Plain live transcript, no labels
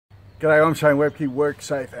G'day, I'm Shane Webcke, Work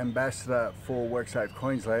Safe Ambassador for WorkSafe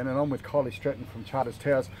Queensland, and I'm with Kylie Stretton from Charters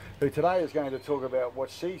Towers, who today is going to talk about what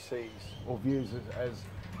she sees or views as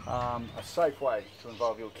a safe way to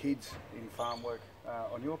involve your kids in farm work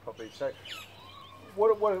on your property. So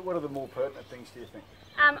what are the more pertinent things, do you think?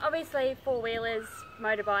 Obviously, four-wheelers,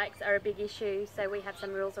 motorbikes are a big issue, so we have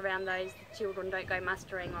some rules around those. The children don't go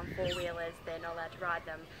mustering on four-wheelers, they're not allowed to ride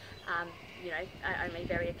them, only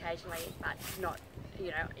very occasionally, but not,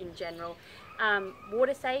 in general.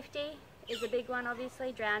 Water safety is a big one,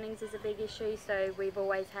 obviously. Drownings is a big issue, so we've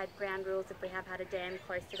always had ground rules. If we have had a dam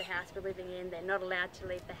close to the house we're living in, they're not allowed to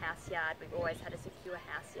leave the house yard. We've always had a secure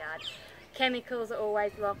house yard. Chemicals are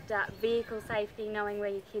always locked up. Vehicle safety, knowing where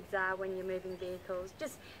your kids are when you're moving vehicles.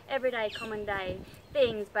 Just everyday, common day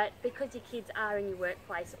things, but because your kids are in your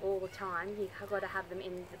workplace all the time, you've got to have them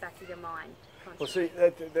in the back of your mind constantly.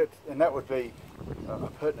 Well, see, that would be a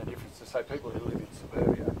pertinent difference to say people who live in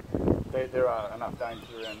suburbia. There are enough dangers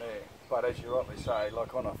around there, but as you rightly say,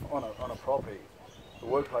 like on a property, the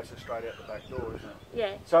workplace is straight out the back door, isn't it?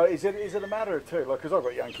 Yeah. So is it a matter of two? Like, because I've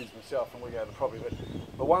got young kids myself, and we go to the property,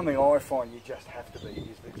 but one thing I find you just have to be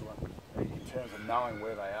is vigilant in terms of knowing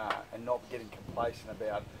where they are and not getting complacent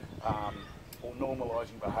about or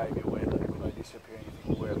normalising behaviour where they disappear and you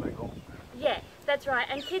think, well, where have they gone? Yeah, that's right.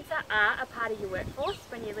 And kids are a part of your workforce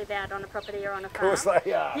when you live out on a property or on a farm. Of course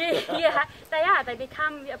they are. Yeah, they are. They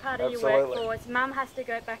become a part of Absolutely. your workforce. Mum has to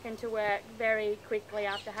go back into work very quickly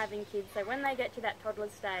after having kids. So when they get to that toddler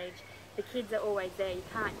stage, the kids are always there. You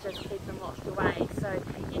can't just keep them locked away. So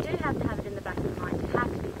you do have to have it in the back of your mind. You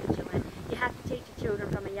have to be vigilant. You have to teach your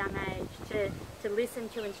children from a young age to listen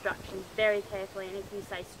to instructions very carefully. And if you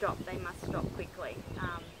say stop, they must stop quickly.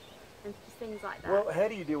 And just things like that. Well, how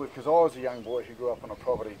do you deal with, because I was a young boy who grew up on a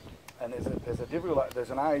property, and there's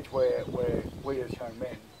an age where we as young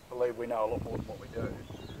men believe we know a lot more than what we do.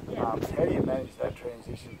 Yeah. How do you manage that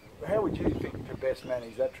transition? How would you think to best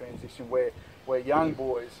manage that transition where young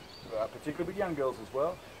boys, particularly but young girls as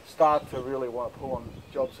well, start to really want to pull on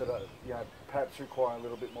jobs that are perhaps requiring a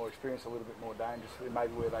little bit more experience, a little bit more dangerous,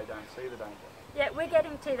 maybe where they don't see the danger? Yeah, we're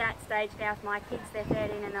getting to that stage now with my kids. They're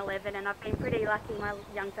 13 and 11, and I've been pretty lucky. My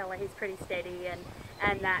young fella, he's pretty steady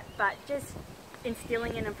and that, but just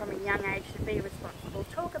instilling in them from a young age to be responsible,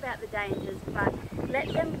 talk about the dangers, but let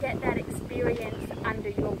them get that experience under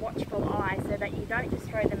your watchful eye so that you don't just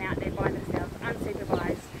throw them out there by themselves,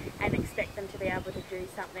 unsupervised, and expect them to be able to do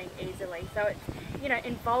something easily. So it's,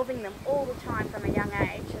 involving them all the time from a young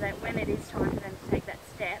age so that when it is time for them to take that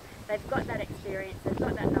step, they've got that experience, they've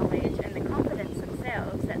got that knowledge and the confidence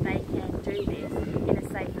themselves that they can do this in a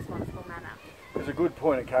safe, responsible manner. There's a good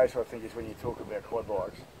point of case, I think, is when you talk about quad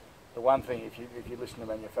bikes. The one thing, if you listen to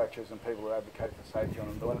manufacturers and people who advocate for safety on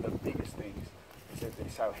them, one of the biggest things is that they're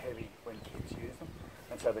so heavy when kids use them,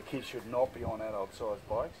 and so the kids should not be on adult-sized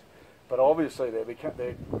bikes. But obviously they're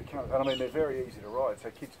very easy to ride, so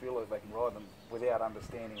kids feel that they can ride them without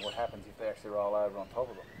understanding what happens if they actually roll over on top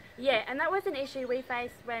of them. Yeah, and that was an issue we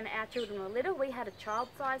faced when our children were little. We had a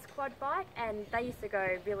child-sized quad bike, and they used to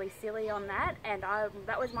go really silly on that, and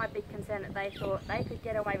that was my big concern, that they thought they could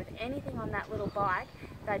get away with anything on that little bike.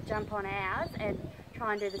 They'd jump on ours and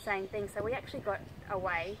try and do the same thing. So we actually got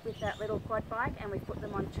away with that little quad bike, and we put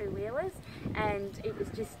them on two-wheelers, and it was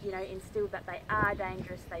just, instilled that they are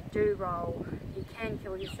dangerous, they do roll, you can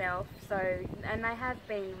kill yourself, and they have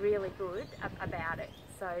been really good about it.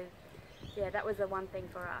 So yeah, that was the one thing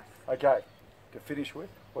for us. Okay, to finish with,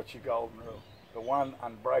 what's your golden rule? The one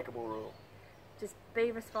unbreakable rule. Just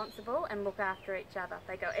be responsible and look after each other.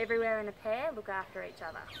 They go everywhere in a pair, look after each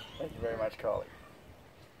other. Thank you very much, Kylie.